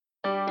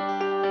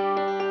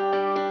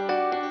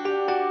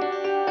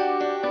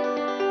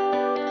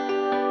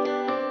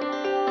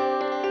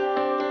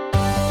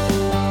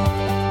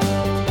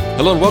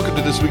Hello and welcome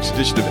to this week's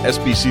edition of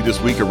SBC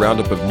This Week, a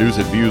roundup of news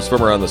and views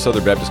from around the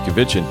Southern Baptist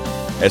Convention.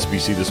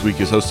 SBC This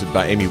Week is hosted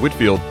by Amy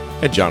Whitfield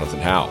and Jonathan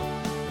Howe.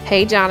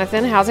 Hey,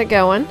 Jonathan. How's it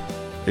going?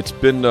 It's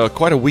been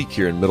quite a week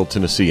here in Middle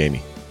Tennessee,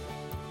 Amy.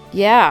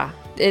 Yeah,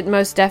 it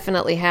most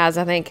definitely has.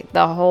 I think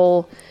the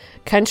whole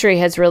country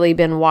has really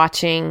been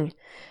watching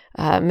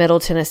Middle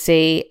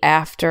Tennessee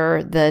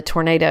after the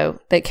tornado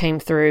that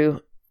came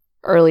through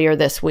earlier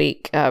this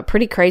week.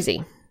 Pretty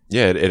crazy.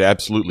 Yeah, it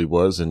absolutely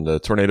was. And the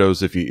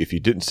tornadoes, if you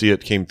didn't see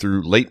it, came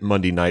through late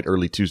Monday night,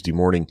 early Tuesday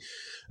morning,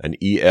 an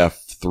EF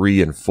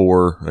 3 and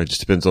 4. It just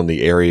depends on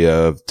the area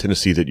of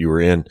Tennessee that you were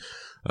in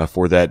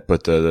for that.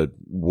 But the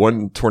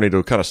one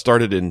tornado kind of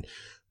started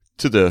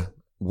to the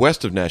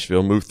west of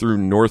Nashville, moved through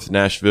North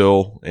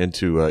Nashville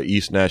into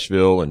East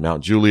Nashville and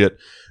Mount Juliet.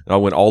 And I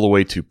went all the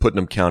way to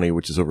Putnam County,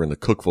 which is over in the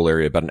Cookeville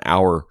area, about an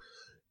hour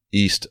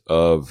east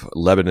of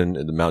Lebanon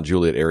in the Mount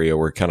Juliet area.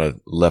 We're kind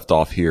of left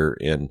off here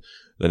in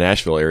the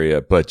Nashville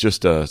area, but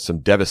just some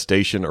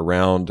devastation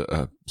around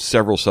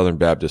several Southern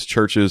Baptist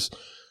churches.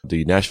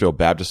 The Nashville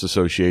Baptist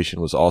Association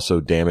was also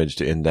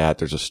damaged in that.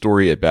 There's a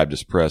story at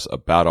Baptist Press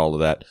about all of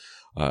that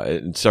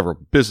in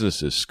several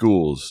businesses,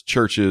 schools,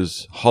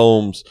 churches,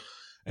 homes,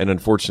 and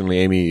unfortunately,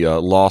 Amy,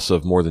 loss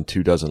of more than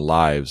 24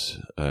 lives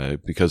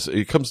because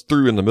it comes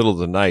through in the middle of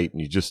the night and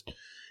you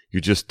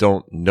just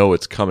don't know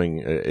it's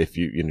coming if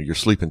you're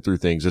sleeping through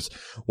things. It's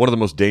one of the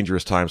most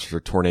dangerous times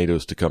for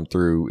tornadoes to come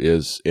through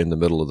is in the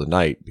middle of the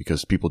night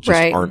because people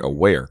just aren't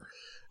aware.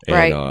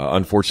 And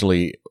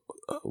unfortunately,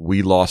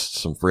 we lost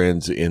some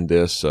friends in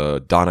this.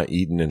 Donna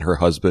Eaton and her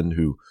husband,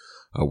 who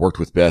worked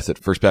with Beth at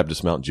First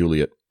Baptist Mount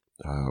Juliet,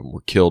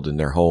 were killed in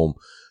their home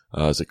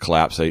as it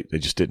collapsed. They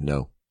just didn't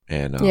know.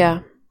 And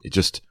it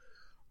just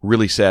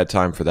really sad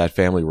time for that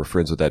family. We're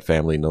friends with that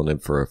family, known them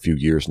for a few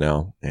years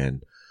now.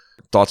 And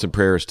thoughts and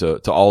prayers to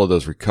all of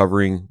those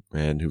recovering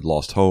and who've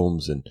lost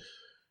homes and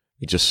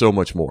just so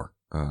much more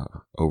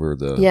over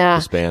the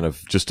span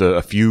of just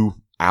a few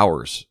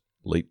hours,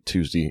 late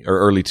Tuesday or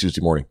early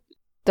Tuesday morning.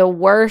 The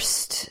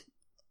worst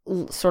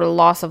sort of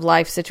loss of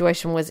life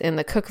situation was in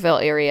the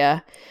Cookeville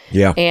area.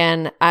 Yeah.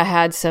 And I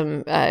had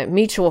some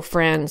mutual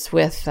friends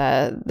with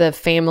the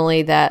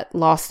family that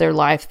lost their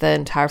life, the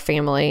entire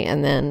family,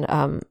 and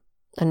then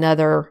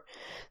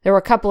there were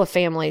a couple of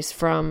families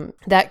from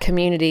that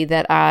community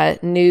that I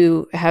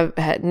knew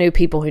knew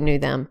people who knew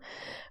them.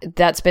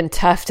 That's been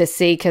tough to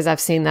see because I've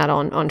seen that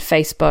on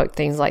Facebook,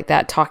 things like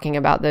that, talking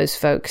about those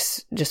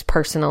folks just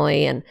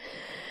personally, and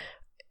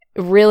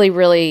really,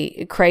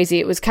 really crazy.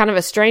 It was kind of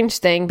a strange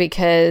thing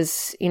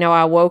because,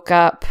 I woke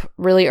up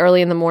really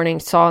early in the morning,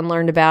 saw and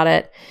learned about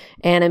it,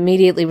 and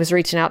immediately was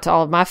reaching out to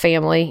all of my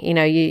family.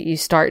 You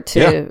start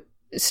to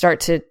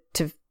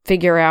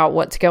figure out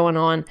what's going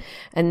on.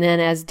 And then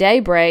as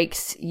day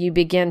breaks, you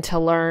begin to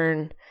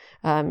learn,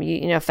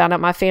 found out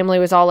my family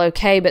was all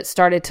okay, but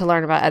started to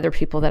learn about other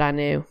people that I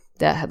knew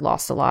that had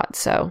lost a lot.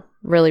 So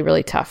really,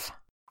 really tough.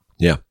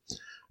 Yeah,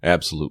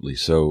 absolutely.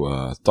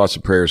 So thoughts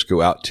and prayers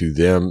go out to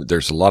them.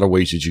 There's a lot of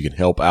ways that you can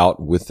help out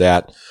with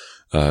that.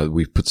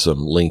 We've put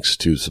some links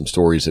to some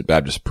stories at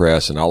Baptist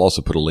Press, and I'll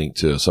also put a link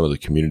to some of the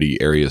community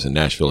areas in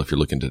Nashville if you're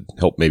looking to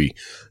help maybe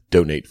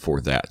donate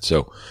for that.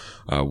 So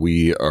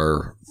we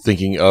are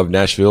thinking of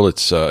Nashville.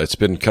 It's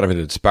been kind of an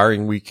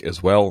inspiring week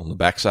as well on the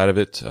backside of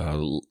it.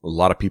 A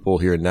lot of people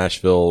here in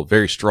Nashville,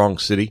 very strong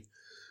city,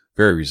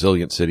 very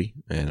resilient city,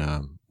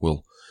 and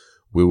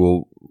we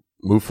will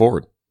move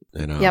forward.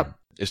 And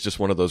it's just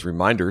one of those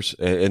reminders.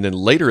 And then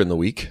later in the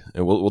week,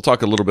 and we'll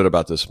talk a little bit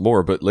about this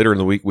more, but later in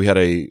the week we had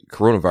a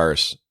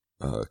coronavirus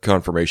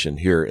confirmation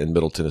here in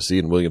Middle Tennessee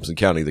in Williamson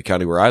County, the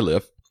county where I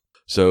live.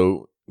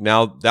 So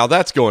now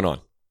that's going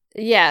on.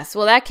 Yes.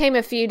 Well, that came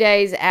a few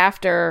days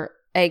after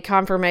a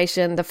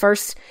confirmation.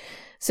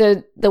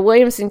 So the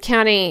Williamson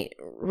County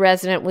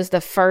resident was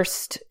the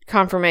first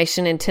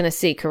confirmation in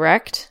Tennessee,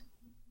 correct?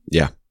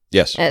 Yeah.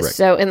 Yes. Correct.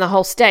 So in the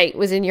whole state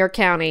was in your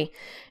county.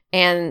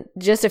 And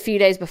just a few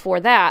days before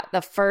that,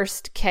 the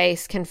first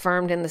case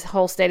confirmed in the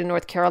whole state of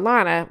North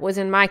Carolina was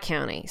in my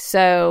county.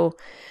 So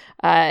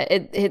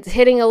it's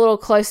hitting a little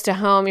close to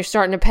home. You're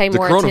starting to pay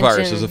more attention. The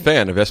coronavirus is a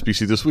fan of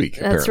SBC This Week,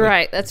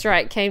 apparently. That's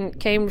right.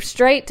 Came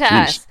straight to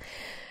us.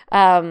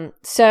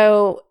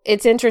 So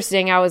it's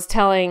interesting. I was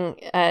telling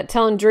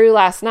Drew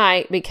last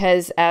night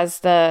because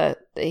as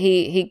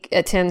he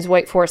attends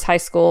Wake Forest High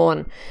School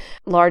and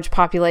large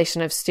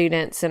population of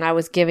students, and I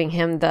was giving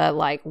him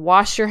the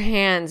wash your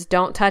hands,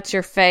 don't touch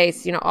your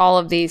face, all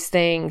of these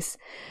things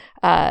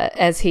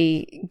as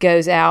he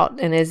goes out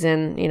and is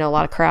in a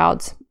lot of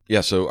crowds.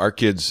 Yeah, so our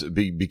kids,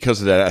 because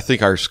of that, I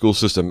think our school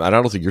system, and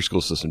I don't think your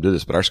school system did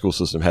this, but our school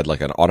system had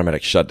an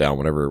automatic shutdown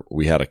whenever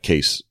we had a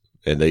case.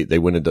 And they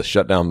went into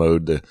shutdown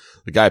mode. The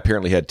guy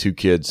apparently had 2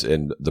 kids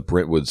in the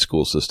Brentwood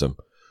school system.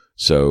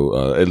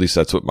 So at least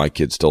that's what my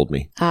kids told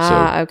me.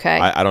 Okay.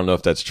 I don't know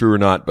if that's true or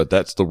not, but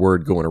that's the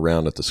word going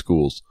around at the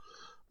schools.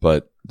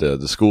 But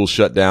the schools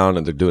shut down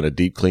and they're doing a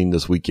deep clean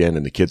this weekend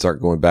and the kids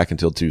aren't going back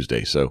until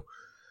Tuesday. So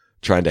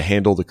trying to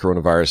handle the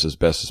coronavirus as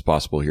best as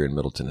possible here in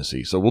Middle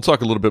Tennessee. So we'll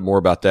talk a little bit more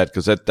about that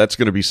because that's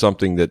going to be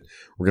something that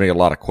we're going to get a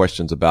lot of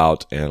questions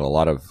about and a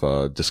lot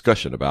of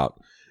discussion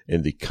about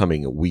in the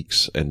coming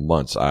weeks and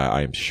months,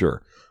 I am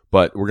sure.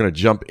 But we're going to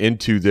jump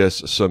into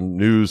this, some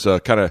news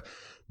kind of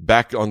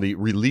back on the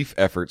relief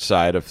effort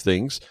side of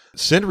things.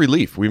 Send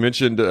Relief, we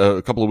mentioned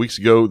a couple of weeks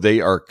ago,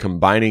 they are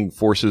combining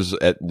forces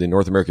at the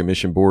North American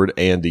Mission Board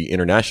and the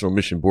International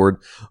Mission Board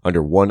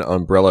under one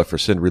umbrella for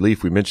Send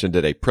Relief. We mentioned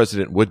that a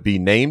president would be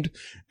named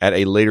at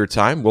a later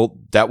time. Well,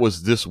 that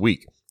was this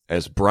week,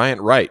 as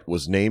Bryant Wright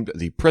was named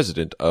the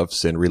president of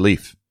Send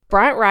Relief.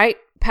 Bryant Wright,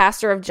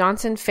 pastor of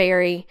Johnson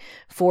Ferry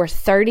for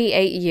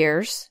 38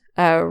 years,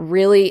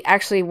 really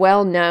actually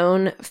well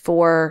known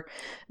for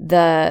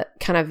the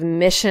kind of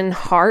mission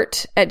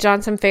heart at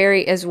Johnson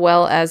Ferry, as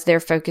well as their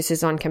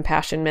focuses on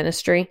compassion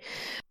ministry.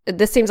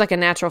 This seems like a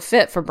natural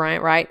fit for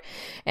Bryant Wright,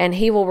 and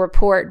he will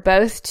report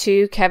both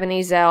to Kevin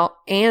Ezell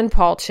and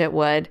Paul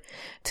Chitwood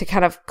to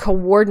kind of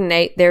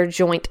coordinate their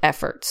joint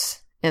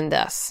efforts in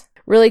this.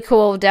 Really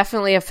cool,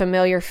 definitely a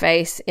familiar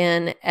face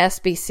in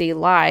SBC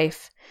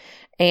life,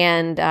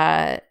 and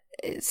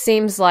it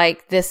seems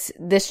like this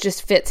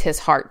just fits his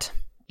heart.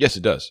 Yes,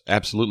 it does.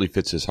 Absolutely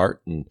fits his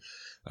heart. And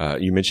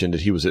you mentioned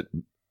that he was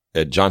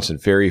at Johnson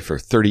Ferry for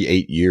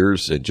 38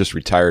 years and just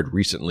retired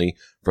recently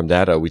from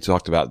that. We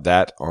talked about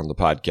that on the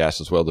podcast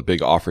as well, the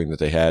big offering that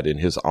they had in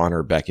his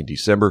honor back in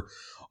December.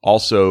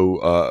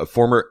 Also,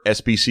 former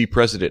SBC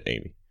president,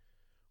 Amy,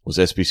 was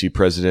SBC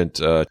president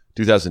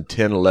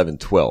 2010, 11,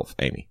 12,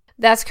 Amy.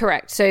 That's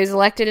correct. So he was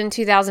elected in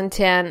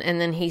 2010,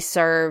 and then he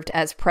served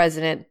as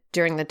president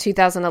during the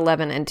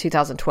 2011 and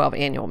 2012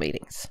 annual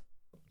meetings.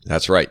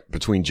 That's right.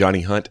 Between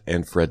Johnny Hunt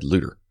and Fred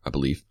Luter, I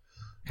believe.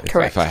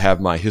 Correct. If I have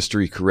my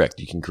history correct,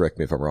 you can correct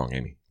me if I'm wrong,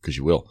 Amy, because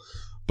you will.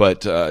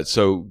 But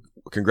so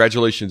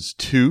congratulations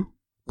to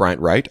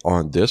Bryant Wright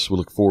on this. We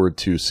look forward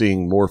to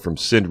seeing more from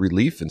Send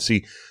Relief and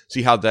see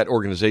how that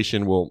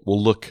organization will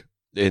look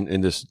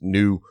in this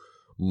new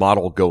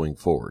model going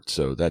forward.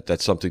 So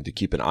that's something to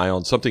keep an eye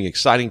on, something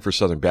exciting for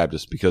Southern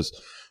Baptists, because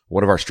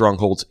one of our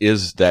strongholds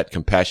is that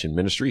compassion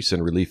ministry,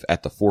 Send Relief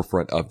at the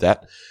forefront of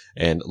that,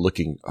 and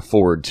looking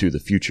forward to the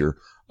future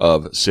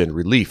of Send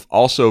Relief.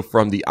 Also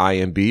from the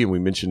IMB, and we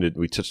mentioned it,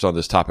 we touched on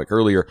this topic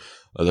earlier,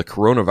 the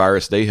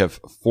coronavirus, they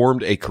have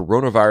formed a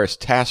coronavirus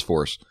task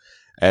force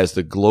as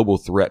the global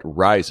threat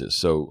rises.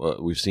 So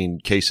we've seen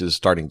cases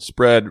starting to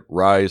spread,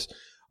 rise,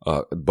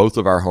 both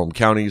of our home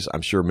counties.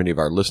 I'm sure many of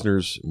our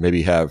listeners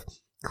maybe have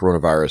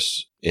coronavirus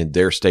in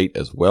their state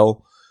as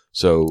well.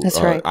 So That's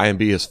right.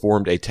 IMB has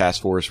formed a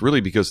task force really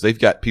because they've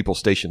got people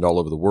stationed all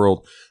over the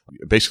world,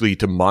 basically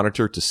to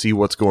monitor, to see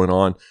what's going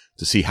on,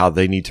 to see how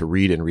they need to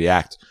read and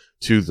react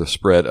to the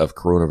spread of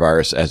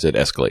coronavirus as it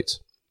escalates.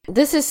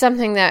 This is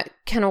something that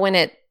kind of when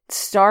it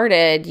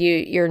started,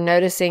 you're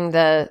noticing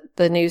the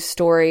news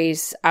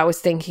stories. I was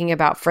thinking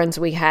about friends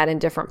we had in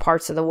different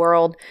parts of the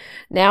world.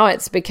 Now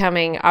it's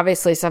becoming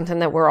obviously something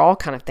that we're all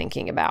kind of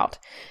thinking about.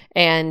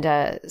 And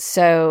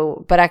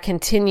but I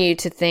continue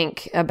to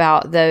think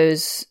about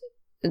those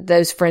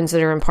friends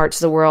that are in parts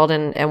of the world,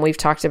 and we've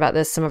talked about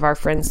this, some of our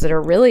friends that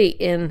are really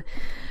in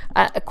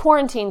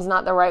quarantine's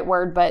not the right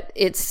word, but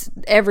it's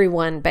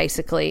everyone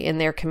basically in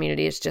their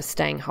community is just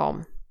staying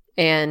home.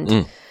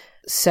 And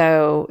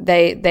so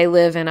they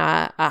live in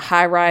a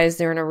high rise.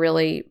 They're in a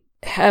really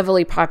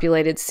heavily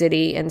populated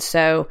city. And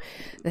so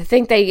I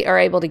think they are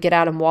able to get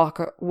out and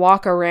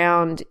walk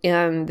around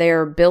in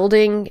their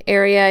building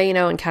area,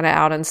 and kind of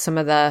out in some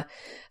of the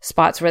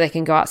spots where they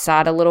can go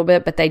outside a little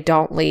bit, but they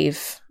don't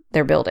leave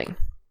their building.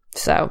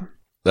 So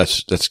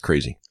that's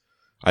crazy.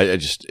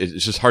 It's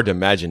just hard to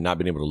imagine not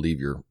being able to leave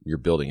your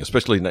building,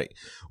 especially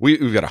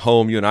we've got a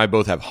home. You and I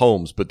both have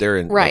homes, but they're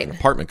in like an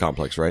apartment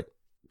complex, right?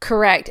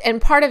 Correct.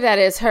 And part of that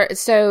is her.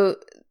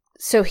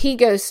 So he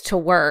goes to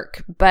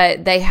work,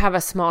 but they have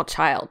a small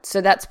child.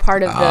 So that's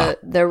part of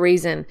the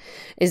reason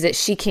is that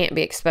she can't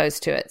be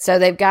exposed to it. So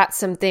they've got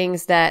some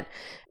things that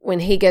when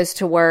he goes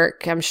to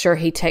work, I'm sure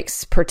he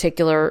takes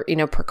particular,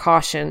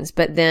 precautions,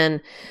 but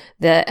then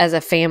as a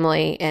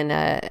family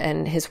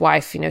and his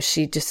wife,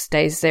 she just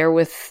stays there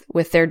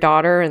with their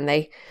daughter, and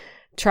they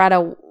try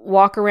to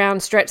walk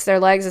around, stretch their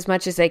legs as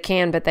much as they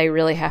can, but they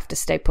really have to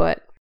stay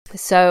put.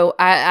 So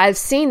I've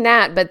seen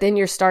that, but then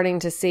you're starting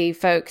to see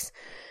folks,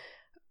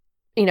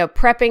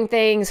 prepping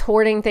things,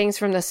 hoarding things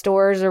from the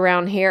stores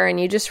around here. And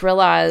you just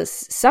realize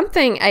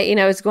something,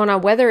 is going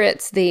on, whether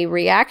it's the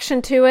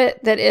reaction to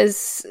it that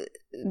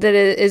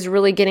is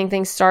really getting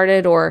things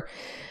started or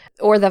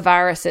the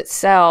virus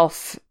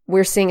itself.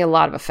 We're seeing a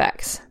lot of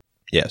effects.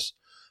 Yes.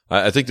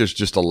 I think there's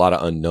just a lot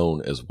of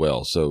unknown as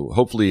well. So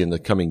hopefully in the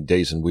coming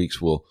days and weeks,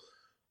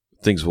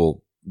 things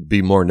will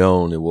be more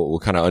known and we'll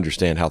kind of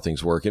understand how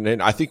things work.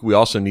 And I think we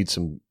also need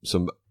some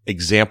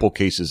example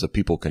cases of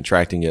people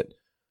contracting it,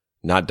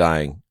 not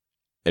dying,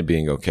 and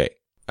being okay.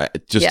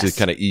 To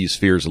kind of ease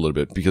fears a little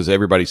bit, because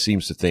everybody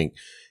seems to think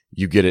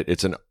you get it,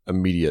 it's an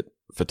immediate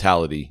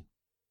fatality.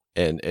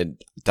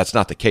 And that's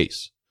not the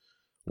case.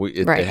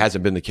 It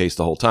hasn't been the case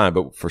the whole time,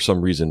 but for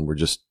some reason we're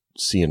just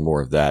seeing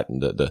more of that.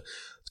 And the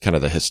kind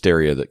of the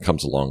hysteria that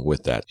comes along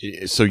with that.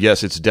 So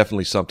yes, it's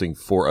definitely something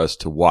for us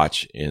to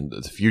watch in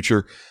the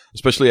future,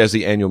 especially as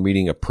the annual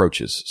meeting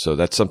approaches. So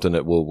that's something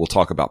that we'll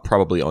talk about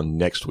probably on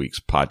next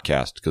week's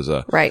podcast, because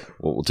right.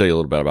 We'll tell you a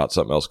little bit about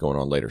something else going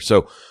on later.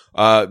 So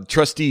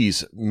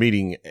trustees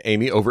meeting,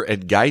 Amy, over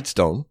at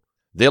Guidestone.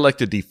 They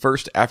elected the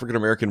first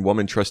African-American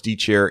woman trustee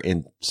chair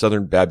in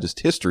Southern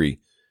Baptist history,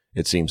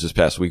 it seems, this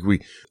past week.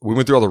 We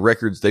went through all the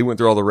records. They went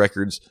through all the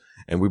records,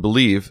 and we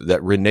believe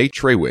that Renee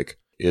Trawick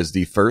is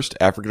the first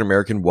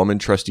African-American woman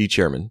trustee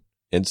chairman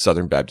in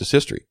Southern Baptist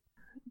history.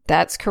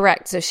 That's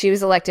correct. So she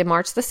was elected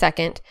March the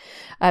 2nd.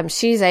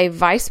 She's a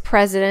vice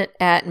president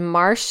at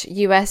Marsh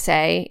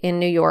USA in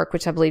New York,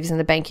 which I believe is in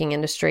the banking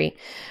industry.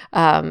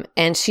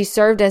 And she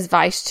served as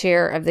vice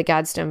chair of the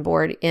Guidestone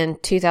board in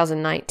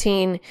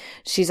 2019.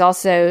 She's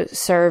also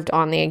served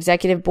on the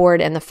executive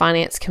board and the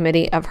finance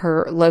committee of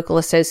her local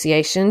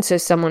association. So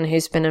someone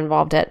who's been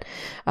involved at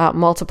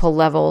multiple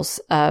levels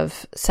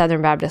of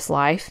Southern Baptist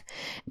life.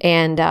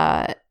 And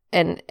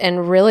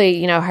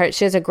really,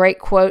 she has a great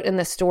quote in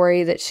the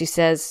story that she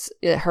says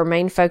her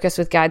main focus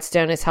with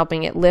Guidestone is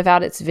helping it live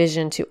out its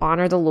vision to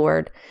honor the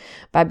Lord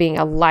by being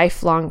a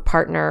lifelong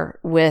partner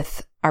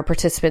with our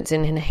participants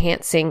in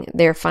enhancing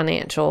their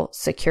financial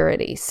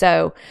security.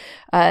 So,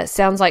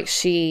 sounds like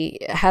she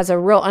has a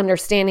real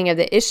understanding of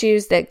the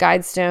issues that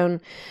Guidestone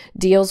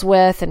deals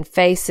with and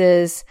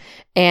faces,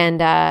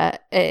 and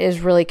is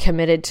really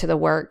committed to the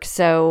work.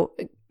 So,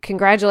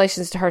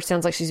 congratulations to her.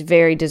 Sounds like she's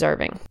very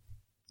deserving.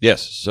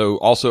 Yes. So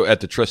also at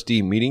the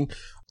trustee meeting,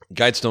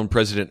 Guidestone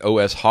President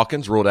O.S.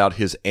 Hawkins rolled out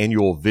his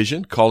annual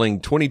vision, calling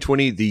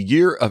 2020 the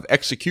year of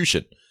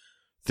execution.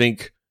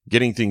 Think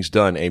getting things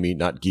done, Amy,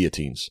 not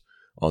guillotines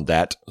on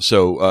that.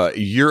 So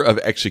year of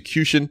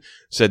execution,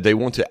 said they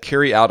want to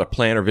carry out a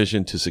plan or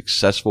vision to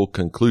successful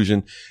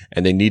conclusion,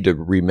 and they need to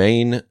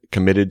remain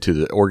committed to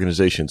the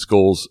organization's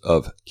goals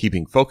of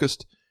keeping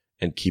focused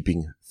and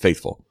keeping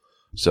faithful.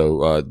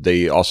 So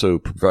they also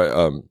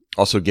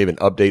gave an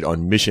update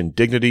on Mission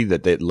Dignity,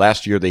 that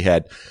last year they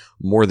had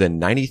more than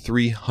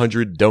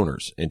 9,300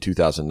 donors in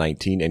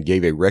 2019 and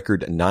gave a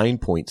record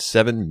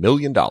 $9.7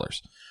 million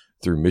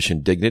through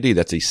Mission Dignity.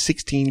 That's a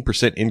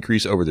 16%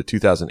 increase over the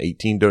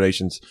 2018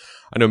 donations.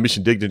 I know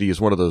Mission Dignity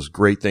is one of those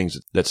great things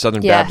that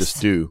Southern Baptists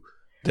do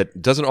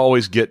that doesn't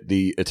always get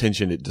the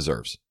attention it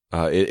deserves.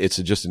 It's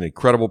just an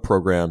incredible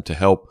program to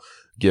help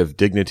give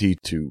dignity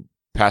to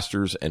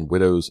pastors and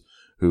widows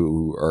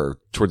who are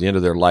toward the end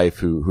of their life,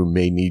 who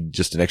may need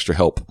just an extra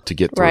help to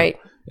get through. Right.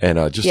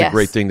 And just a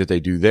great thing that they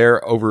do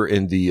there. Over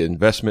in the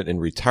investment and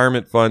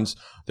retirement funds,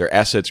 their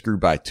assets grew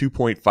by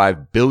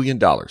 $2.5 billion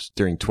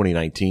during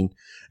 2019.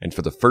 And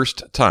for the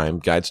first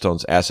time,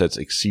 Guidestone's assets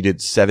exceeded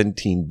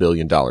 $17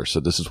 billion. So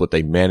this is what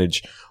they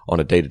manage on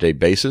a day-to-day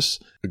basis.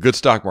 A good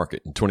stock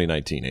market in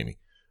 2019, Amy,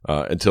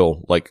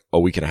 until like a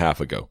week and a half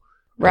ago.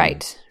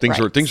 Right. Things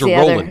are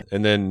rolling.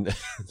 And then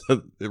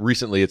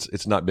recently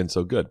it's not been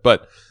so good,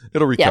 but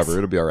it'll recover. Yes.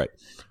 It'll be all right.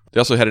 They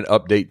also had an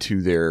update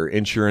to their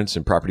insurance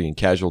and property and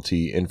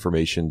casualty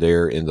information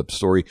there in the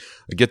story.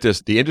 Get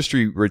this. The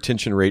industry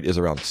retention rate is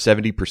around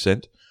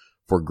 70%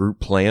 for group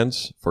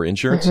plans for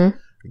insurance.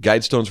 Mm-hmm.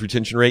 Guidestone's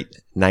retention rate,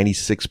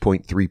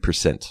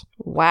 96.3%.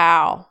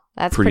 Wow.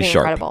 That's pretty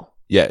incredible.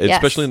 Yeah.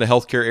 Especially in the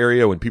healthcare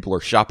area when people are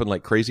shopping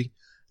like crazy,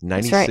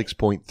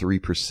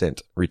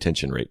 96.3%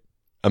 retention rate.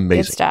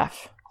 Amazing.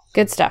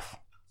 Good stuff.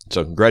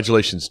 So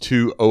congratulations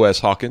to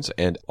O.S. Hawkins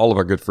and all of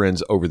our good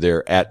friends over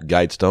there at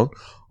Guidestone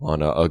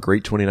on a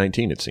great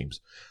 2019, it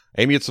seems.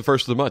 Amy, it's the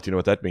first of the month. You know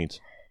what that means?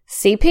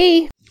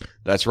 CP.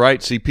 That's right.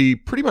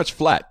 CP pretty much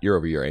flat year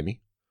over year,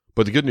 Amy.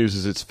 But the good news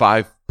is it's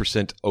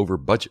 5% over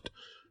budget.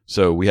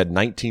 So we had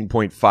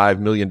 $19.5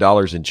 million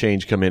in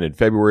change come in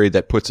February.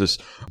 That puts us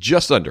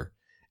just under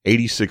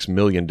 $86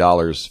 million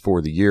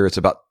for the year. It's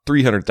about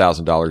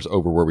 $300,000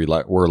 over where we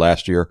were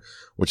last year,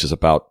 which is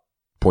about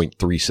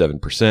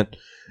 0.37%,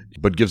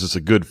 but gives us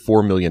a good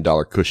 $4 million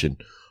cushion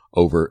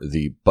over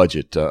the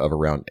budget of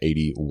around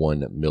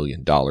 $81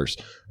 million,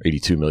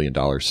 $82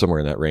 million, somewhere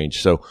in that range.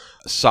 So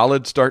a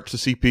solid start to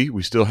CP.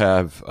 We still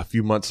have a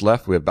few months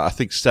left. We have, I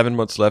think, 7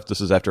 months left.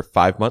 This is after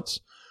 5 months.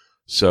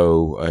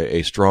 So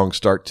a strong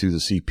start to the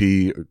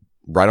CP,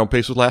 right on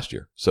pace with last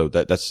year. So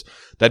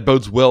that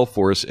bodes well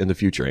for us in the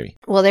future, Amy.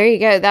 Well, there you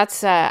go.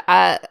 That's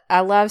I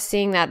love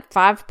seeing that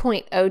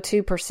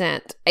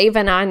 5.02%.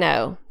 Even I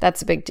know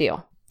that's a big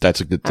deal.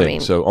 That's a good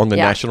thing. So on the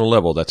national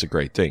level, that's a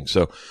great thing.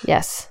 So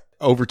yes.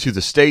 Over to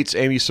the States,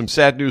 Amy, some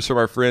sad news from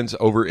our friends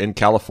over in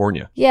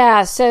California.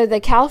 Yeah, so the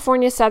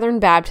California Southern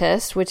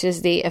Baptist, which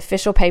is the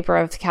official paper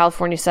of the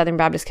California Southern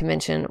Baptist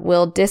Convention,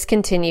 will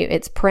discontinue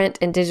its print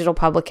and digital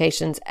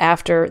publications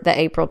after the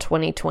April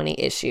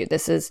 2020 issue.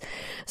 This is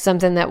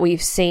something that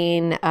we've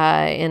seen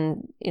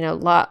in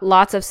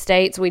lots of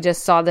states. We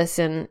just saw this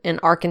in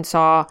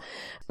Arkansas.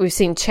 We've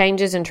seen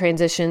changes and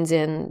transitions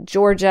in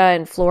Georgia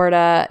and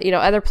Florida,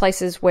 other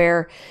places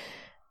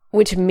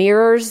which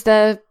mirrors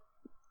the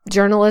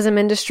journalism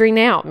industry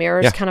now.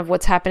 Mirrors kind of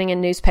what's happening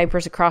in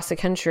newspapers across the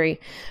country,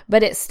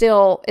 but it's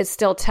still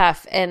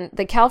tough. And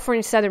the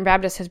California Southern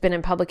Baptist has been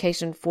in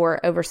publication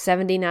for over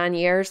 79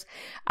 years.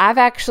 I've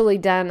actually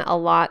done a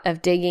lot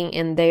of digging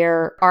in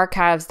their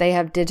archives. They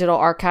have digital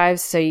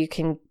archives, so you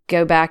can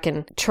go back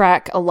and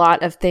track a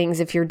lot of things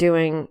if you're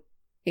doing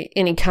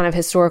any kind of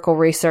historical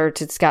research.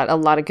 It's got a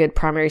lot of good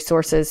primary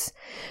sources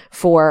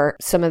for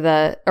some of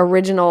the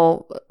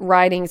original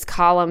writings,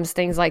 columns,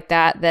 things like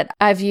that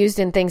I've used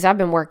in things I've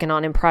been working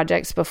on in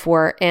projects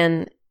before.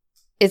 And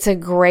it's a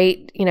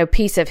great,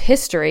 piece of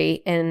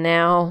history. And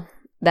now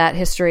that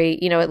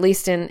history, at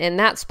least in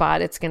that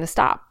spot, it's going to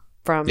stop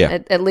from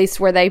at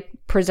least where they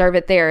preserve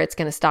it there. It's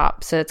going to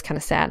stop. So it's kind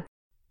of sad.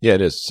 Yeah,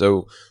 it is.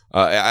 So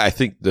I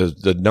think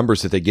the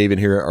numbers that they gave in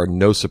here are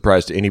no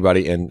surprise to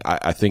anybody, and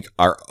I think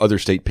our other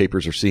state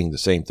papers are seeing the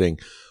same thing.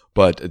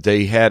 But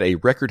they had a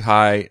record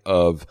high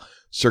of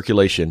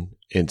circulation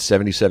in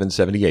 77,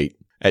 78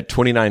 at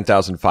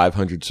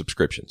 29,500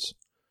 subscriptions.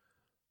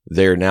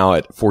 They're now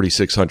at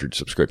 4,600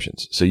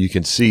 subscriptions. So you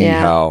can see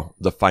how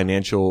the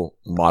financial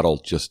model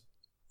just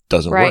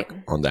doesn't work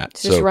on that.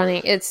 It's just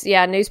running.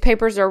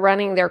 Newspapers are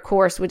running their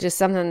course, which is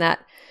something that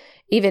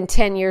even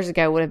 10 years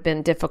ago would have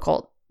been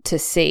difficult to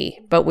see,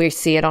 but we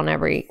see it on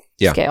every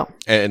scale.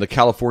 And the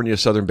California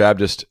Southern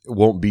Baptist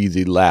won't be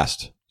the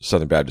last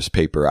Southern Baptist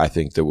paper, I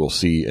think, that we'll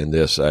see in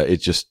this.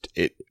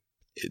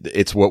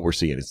 It's what we're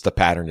seeing. It's the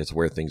pattern. It's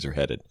where things are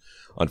headed.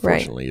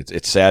 Unfortunately,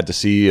 it's sad to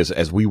see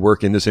as we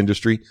work in this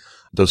industry,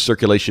 those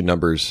circulation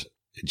numbers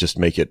just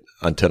make it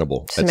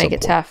untenable. Just make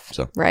it tough.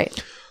 So, right.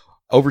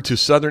 Over to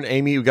Southern,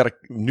 Amy. We've got a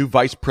new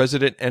vice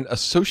president and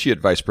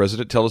associate vice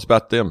president. Tell us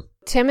about them.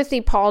 Timothy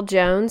Paul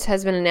Jones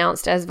has been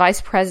announced as Vice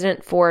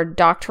President for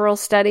Doctoral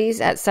Studies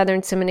at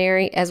Southern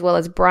Seminary, as well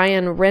as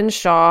Brian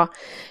Renshaw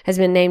has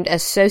been named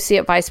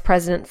Associate Vice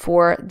President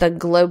for the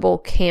Global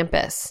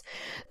Campus.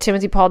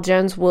 Timothy Paul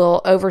Jones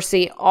will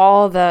oversee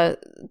all the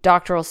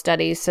doctoral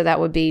studies, so that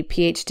would be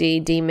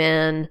PhD,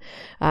 DMin,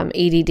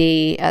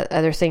 EDD,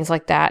 other things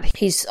like that.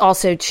 He's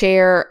also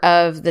chair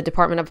of the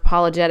Department of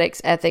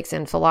Apologetics, Ethics,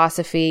 and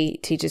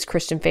Philosophy, teaches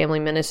Christian family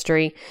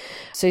ministry.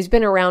 So he's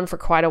been around for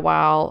quite a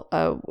while,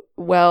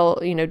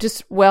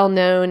 just well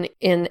known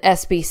in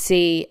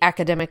SBC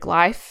academic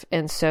life.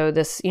 And so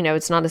this,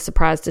 it's not a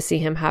surprise to see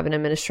him have an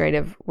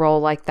administrative role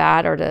like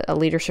that or a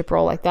leadership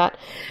role like that.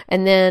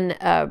 And then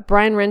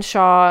Brian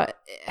Renshaw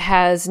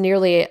has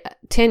nearly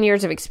 10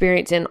 years of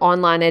experience in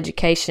online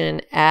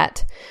education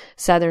at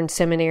Southern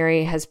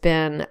Seminary, has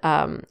been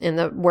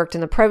worked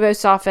in the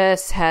provost's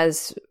office,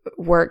 has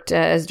worked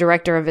as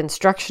director of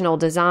instructional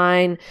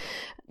design,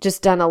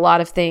 just done a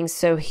lot of things.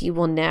 So he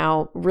will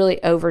now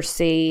really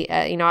oversee,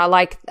 I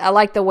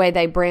like the way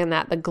they brand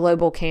that, the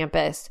global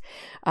campus,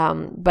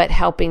 but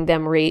helping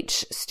them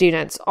reach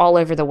students all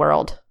over the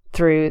world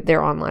through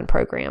their online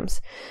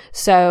programs.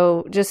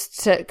 So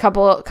just a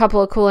couple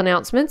of cool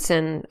announcements,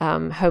 and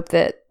hope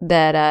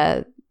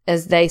that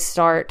as they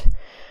start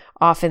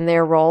off in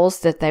their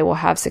roles, that they will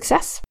have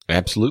success.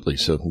 Absolutely.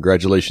 So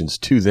congratulations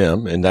to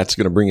them. And that's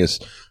going to bring us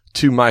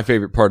to my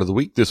favorite part of the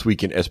week, this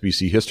week in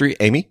SBC history.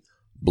 Amy,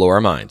 blow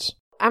our minds.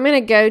 I'm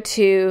going to go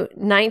to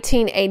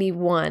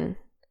 1981.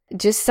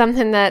 Just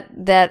something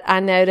that I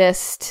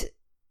noticed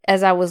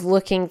as I was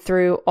looking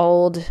through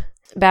old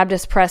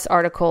Baptist Press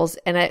articles,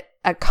 and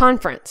a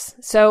conference.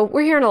 So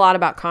we're hearing a lot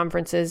about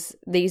conferences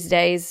these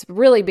days,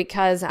 really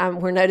because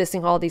we're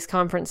noticing all these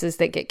conferences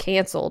that get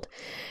canceled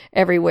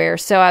everywhere.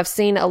 So I've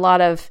seen a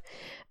lot of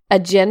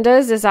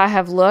agendas as I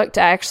have looked.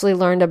 I actually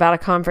learned about a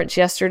conference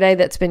yesterday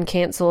that's been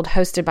canceled,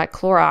 hosted by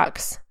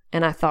Clorox.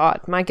 And I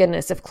thought, my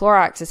goodness, if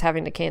Clorox is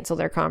having to cancel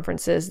their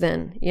conferences,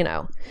 then,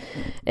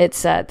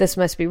 it's this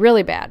must be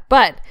really bad.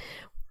 But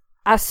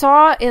I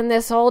saw in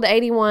this old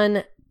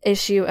 81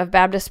 issue of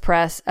Baptist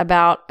Press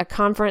about a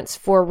conference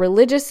for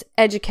religious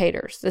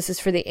educators. This is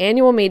for the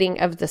annual meeting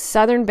of the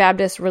Southern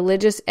Baptist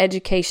Religious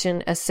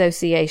Education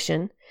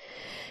Association.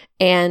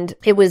 And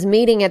it was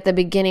meeting at the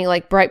beginning,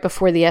 like right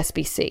before the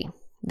SBC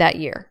that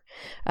year.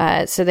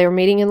 So they were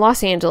meeting in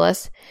Los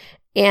Angeles.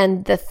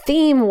 And the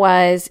theme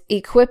was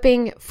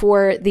equipping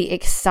for the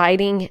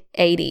exciting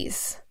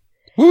 80s.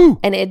 Woo!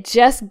 And it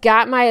just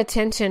got my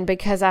attention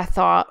because I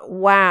thought,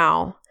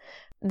 wow,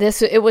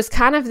 it was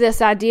kind of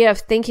this idea of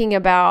thinking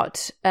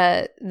about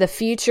the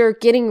future,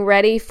 getting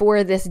ready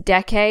for this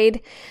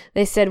decade.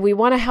 They said, we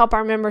want to help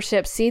our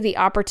membership see the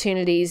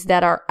opportunities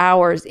that are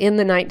ours in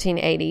the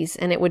 1980s.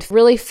 And it would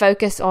really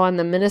focus on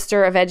the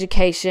minister of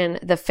education,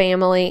 the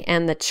family,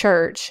 and the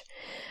church.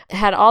 It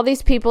had all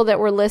these people that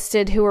were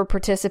listed who were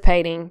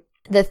participating.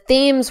 The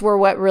themes were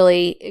what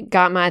really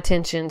got my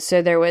attention.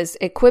 So there was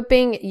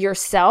equipping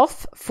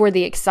yourself for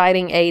the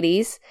exciting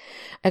 80s,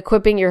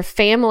 equipping your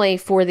family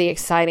for the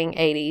exciting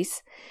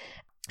 80s,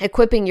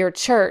 equipping your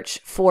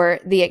church for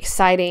the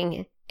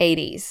exciting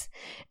 80s.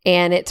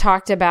 And it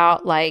talked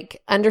about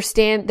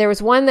there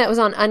was one that was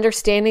on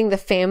understanding the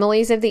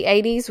families of the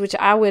 80s, which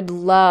I would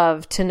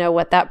love to know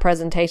what that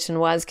presentation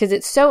was, because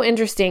it's so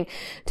interesting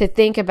to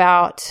think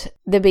about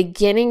the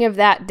beginning of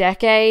that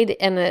decade.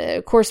 And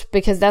of course,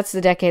 because that's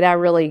the decade I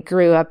really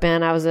grew up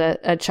in, I was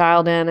a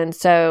child in. And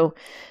so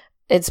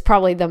it's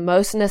probably the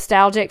most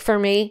nostalgic for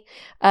me.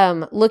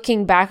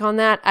 Looking back on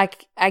that,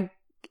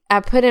 I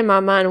put in my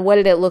mind, what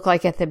did it look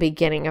like at the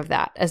beginning of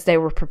that as they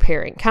were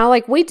preparing? Kind of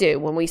like we do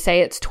when we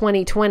say it's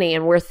 2020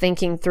 and we're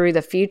thinking through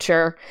the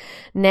future.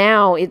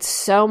 Now it's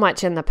so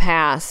much in the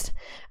past.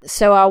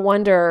 So I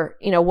wonder,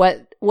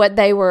 what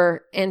they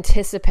were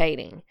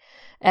anticipating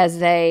as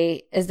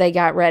they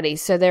got ready.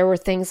 So there were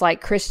things like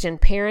Christian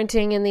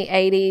parenting in the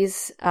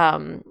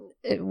 80s,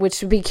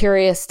 which would be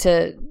curious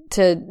to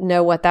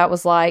know what that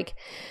was like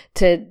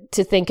to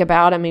think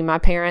about. I mean, my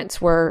parents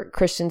were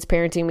Christians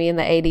parenting me in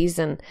the 80s,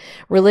 and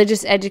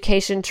religious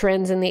education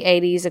trends in the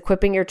 80s,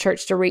 equipping your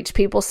church to reach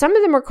people. Some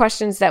of them are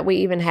questions that we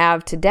even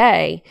have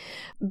today,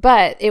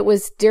 but it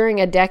was during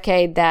a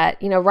decade that,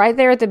 right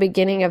there at the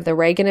beginning of the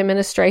Reagan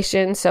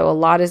administration. So a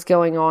lot is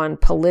going on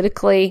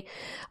politically.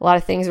 A lot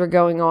of things were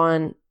going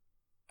on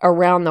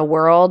around the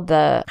world.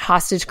 The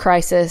hostage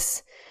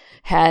crisis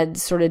had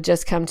sort of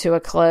just come to a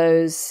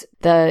close.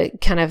 The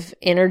kind of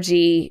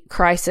energy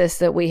crisis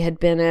that we had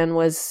been in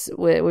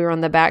we were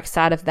on the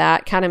backside of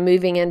that, kind of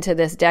moving into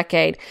this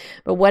decade.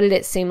 But what did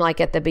it seem like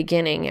at the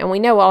beginning? And we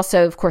know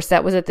also, of course,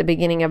 that was at the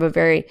beginning of a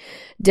very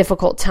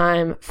difficult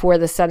time for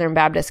the Southern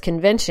Baptist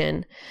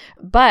Convention.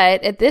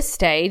 But at this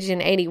stage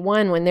in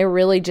 81, when they're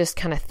really just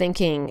kind of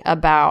thinking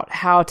about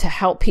how to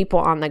help people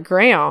on the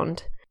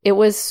ground, it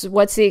was,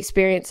 what's the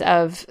experience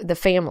of the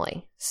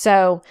family?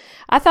 So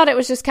I thought it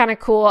was just kind of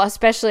cool.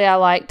 Especially I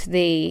liked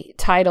the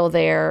title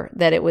there,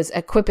 that it was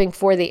equipping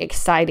for the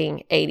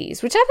exciting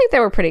 80s, which I think they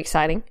were pretty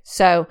exciting.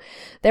 So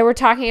they were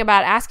talking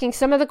about asking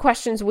some of the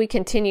questions we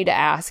continue to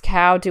ask.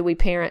 How do we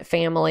parent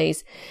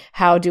families?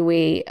 How do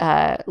we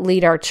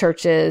lead our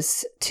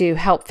churches to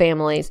help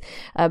families?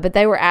 But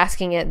they were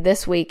asking it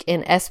this week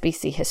in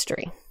SBC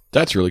history.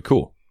 That's really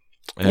cool.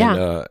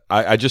 And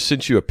I just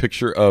sent you a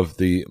picture of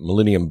the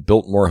Millennium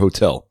Biltmore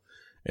Hotel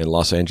in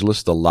Los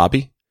Angeles, the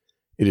lobby.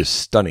 It is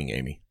stunning,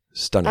 Amy.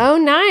 Stunning. Oh,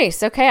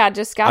 nice. Okay, I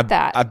just got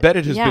that. I bet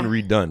it has been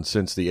redone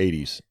since the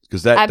 80s,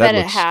 because that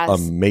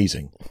looks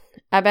amazing.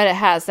 I bet it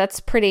has. That's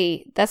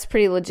pretty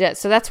legit.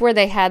 So that's where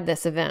they had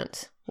this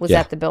event, was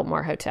at the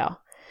Biltmore Hotel.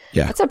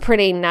 Yeah. That's a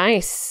pretty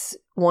nice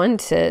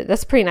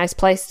that's a pretty nice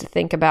place to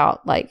think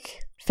about,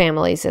 like,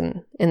 families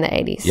in the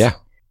 80s. Yeah,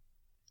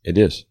 it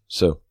is.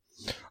 So,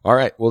 all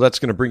right. Well, that's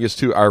going to bring us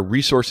to our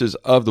resources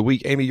of the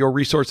week. Amy, your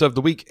resource of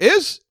the week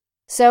is?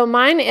 So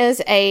mine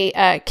is a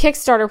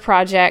Kickstarter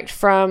project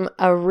from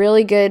a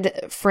really good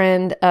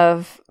friend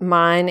of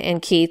mine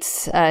and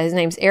Keith's. His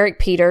name's Eric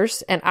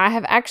Peters. And I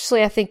have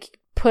actually, I think,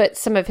 put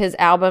some of his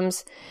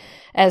albums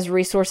as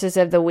resources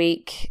of the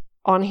week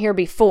on here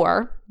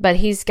before. But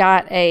he's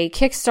got a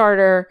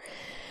Kickstarter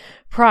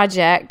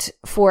project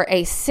for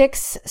a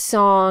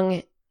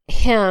 6-song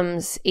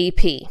hymns EP.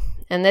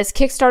 And this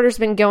Kickstarter's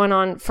been going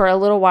on for a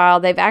little while.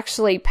 They've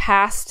actually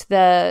passed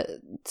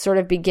the sort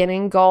of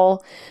beginning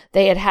goal.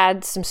 They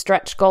had some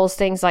stretch goals,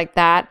 things like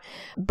that.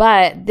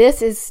 But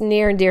this is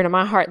near and dear to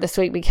my heart this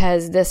week,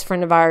 because this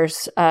friend of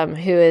ours,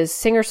 who is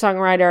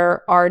singer-songwriter,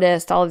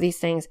 artist, all of these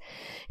things,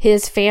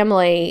 his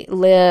family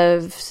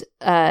lived,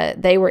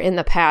 they were in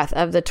the path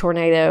of the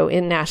tornado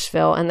in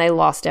Nashville, and they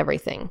lost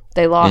everything.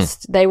 They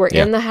were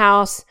in the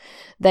house.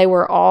 They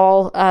were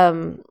all,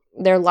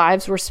 their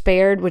lives were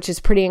spared, which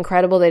is pretty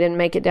incredible. They didn't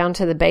make it down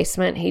to the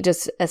basement. He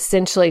just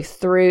essentially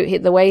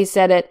the way he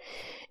said it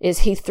is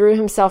he threw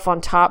himself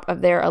on top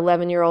of their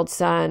 11-year-old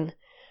son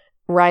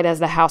right as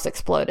the house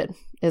exploded,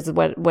 is the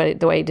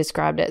way he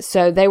described it.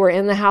 So they were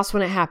in the house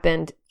when it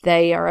happened.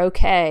 They are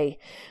okay,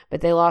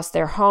 but they lost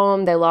their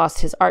home. They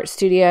lost his art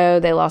studio.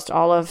 They lost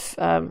all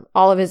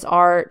of his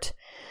art,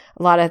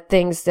 a lot of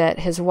things that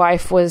his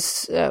wife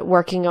was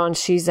working on.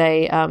 She's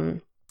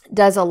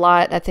does a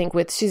lot, I think,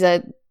 she's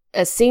a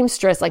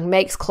seamstress, like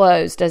makes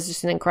clothes, does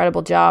just an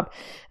incredible job.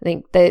 I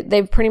think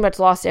they've pretty much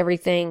lost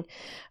everything.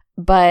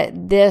 But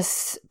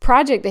this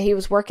project that he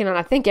was working on,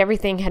 I think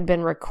everything had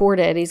been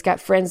recorded. He's got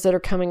friends that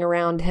are coming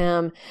around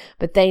him,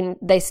 but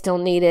they still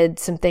needed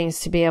some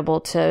things to be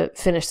able to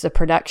finish the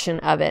production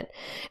of it.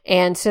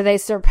 And so they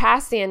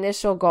surpassed the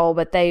initial goal,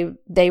 but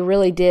they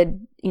really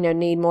did,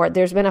 need more.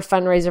 There's been a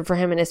fundraiser for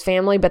him and his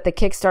family, but the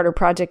Kickstarter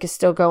project is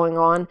still going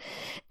on.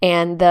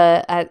 And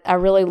I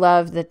really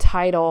love the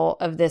title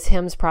of this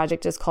hymns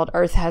project. It's called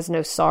Earth Has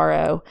No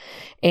Sorrow.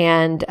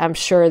 And I'm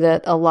sure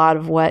that a lot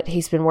of what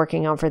he's been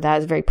working on for that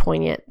is very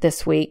poignant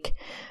this week.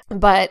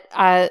 But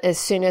as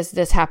soon as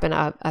this happened,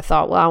 I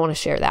thought, well, I want to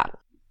share that.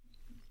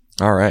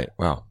 All right.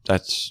 Wow.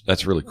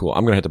 That's really cool.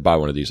 I'm going to have to buy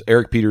one of these.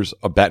 Eric Peters,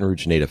 a Baton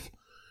Rouge native.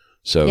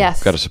 So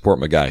yes. Got to support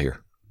my guy here.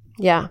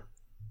 Yeah.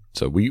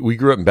 So we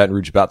grew up in Baton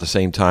Rouge about the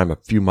same time, a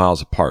few miles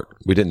apart.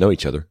 We didn't know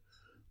each other,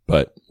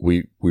 but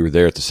we were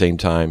there at the same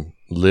time,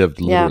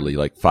 lived literally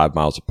like 5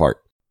 miles apart.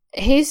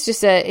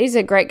 He's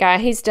a great guy.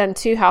 He's done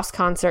 2 house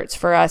concerts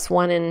for us,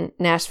 one in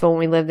Nashville when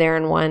we lived there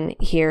and one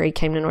here. He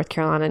came to North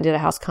Carolina and did a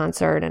house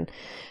concert, and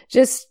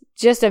just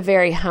a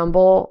very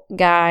humble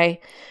guy.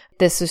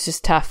 This was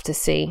just tough to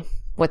see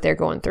what they're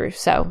going through.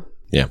 So,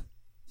 yeah.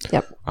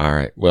 Yep. All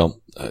right. Well,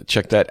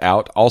 check that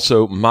out.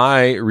 Also,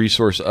 my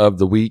resource of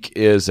the week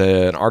is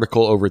an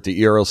article over at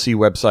the ERLC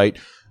website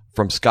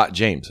from Scott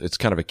James. It's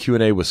kind of a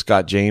Q&A with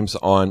Scott James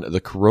on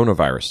the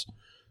coronavirus.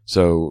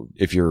 So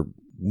if you're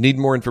need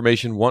more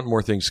information, want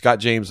more things, Scott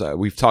James,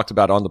 we've talked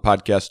about on the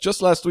podcast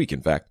just last week,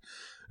 in fact.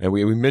 And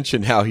we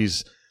mentioned how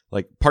he's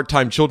like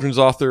part-time children's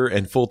author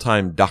and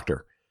full-time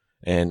doctor.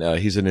 And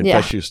he's an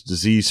infectious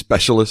disease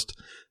specialist.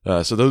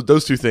 So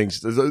those two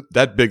things,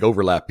 that big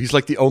overlap. He's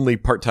like the only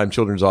part-time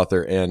children's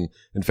author and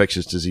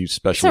infectious disease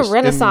specialist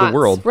in the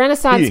world.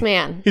 Renaissance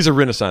man. He's a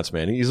Renaissance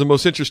man. He's the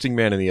most interesting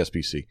man in the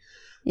SBC.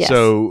 Yes.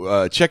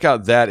 So check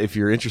out that if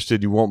you're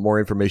interested, you want more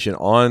information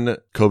on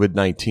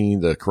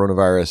COVID-19, the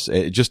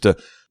coronavirus, just to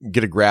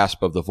get a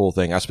grasp of the full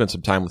thing. I spent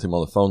some time with him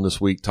on the phone this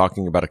week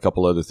talking about a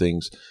couple other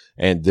things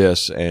and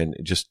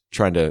just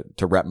trying to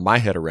wrap my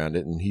head around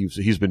it. And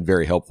he's been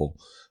very helpful.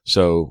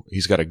 So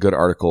he's got a good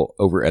article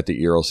over at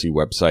the ERLC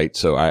website.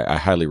 So I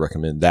highly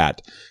recommend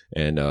that.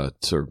 And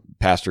sort of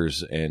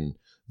pastors and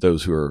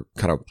those who are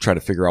kind of trying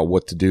to figure out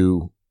what to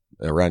do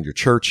around your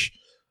church,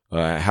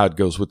 how it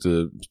goes with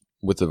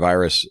the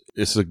virus.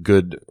 It's a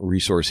good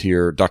resource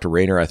here. Dr.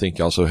 Rayner, I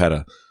think, also had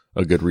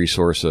a good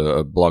resource,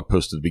 a blog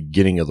post at the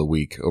beginning of the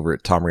week over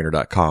at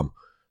tomrainer.com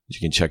that you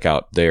can check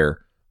out there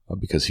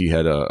because he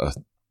had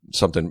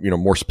something,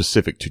 more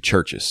specific to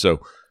churches. So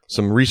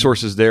some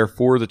resources there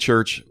for the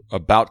church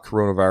about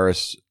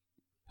coronavirus.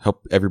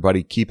 Help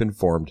everybody keep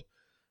informed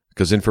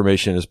because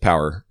information is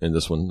power in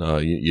this one.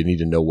 You need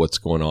to know what's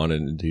going on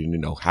and you need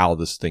to know how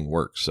this thing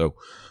works. So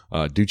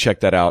do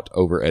check that out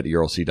over at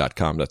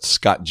ERLC.com. That's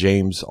Scott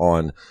James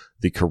on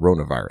the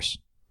coronavirus.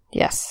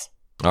 Yes.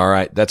 All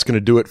right. That's going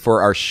to do it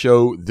for our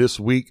show this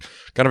week.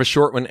 Kind of a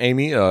short one,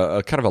 Amy.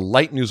 Kind of a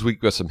light news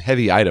week with some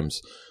heavy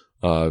items,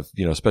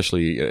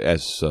 especially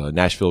as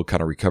Nashville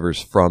kind of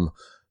recovers from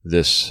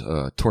this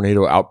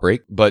tornado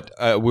outbreak. But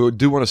we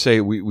do want to say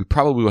we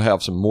probably will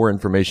have some more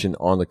information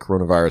on the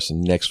coronavirus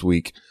next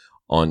week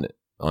on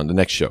the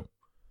next show.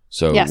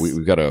 So yes.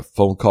 We've got a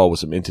phone call with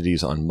some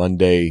entities on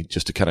Monday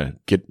just to kind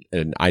of get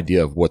an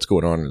idea of what's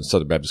going on in the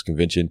Southern Baptist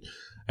Convention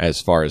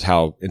as far as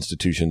how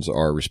institutions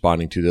are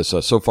responding to this.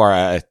 So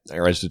far,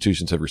 our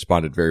institutions have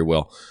responded very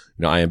well.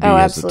 IMB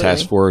has the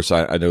task force.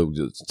 I know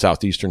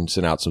Southeastern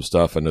sent out some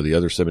stuff. I know the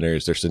other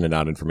seminaries, they're sending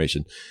out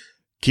information.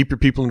 Keep your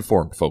people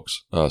informed,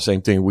 folks.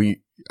 Same thing.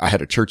 I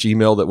had a church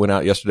email that went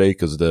out yesterday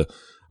because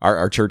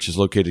our church is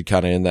located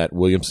kind of in that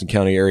Williamson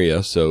County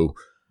area. So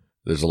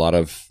there's a lot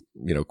of,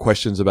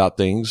 questions about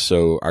things.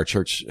 So our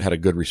church had a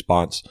good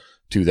response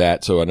to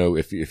that. So I know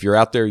if you're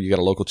out there, you got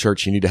a local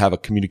church, you need to have a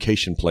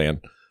communication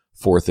plan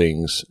for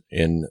things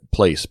in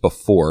place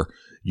before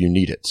you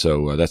need it.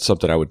 So that's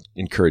something I would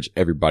encourage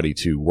everybody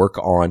to work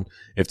on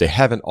if they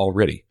haven't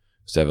already.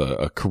 To have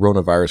a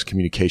coronavirus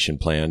communication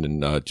plan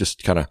and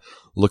just kind of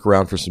look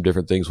around for some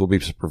different things. We'll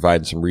be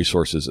providing some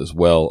resources as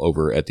well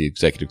over at the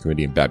Executive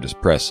Committee and Baptist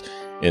Press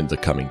in the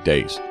coming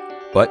days.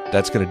 But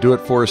that's going to do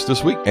it for us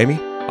this week. Amy,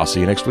 I'll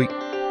see you next week.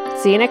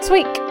 See you next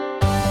week.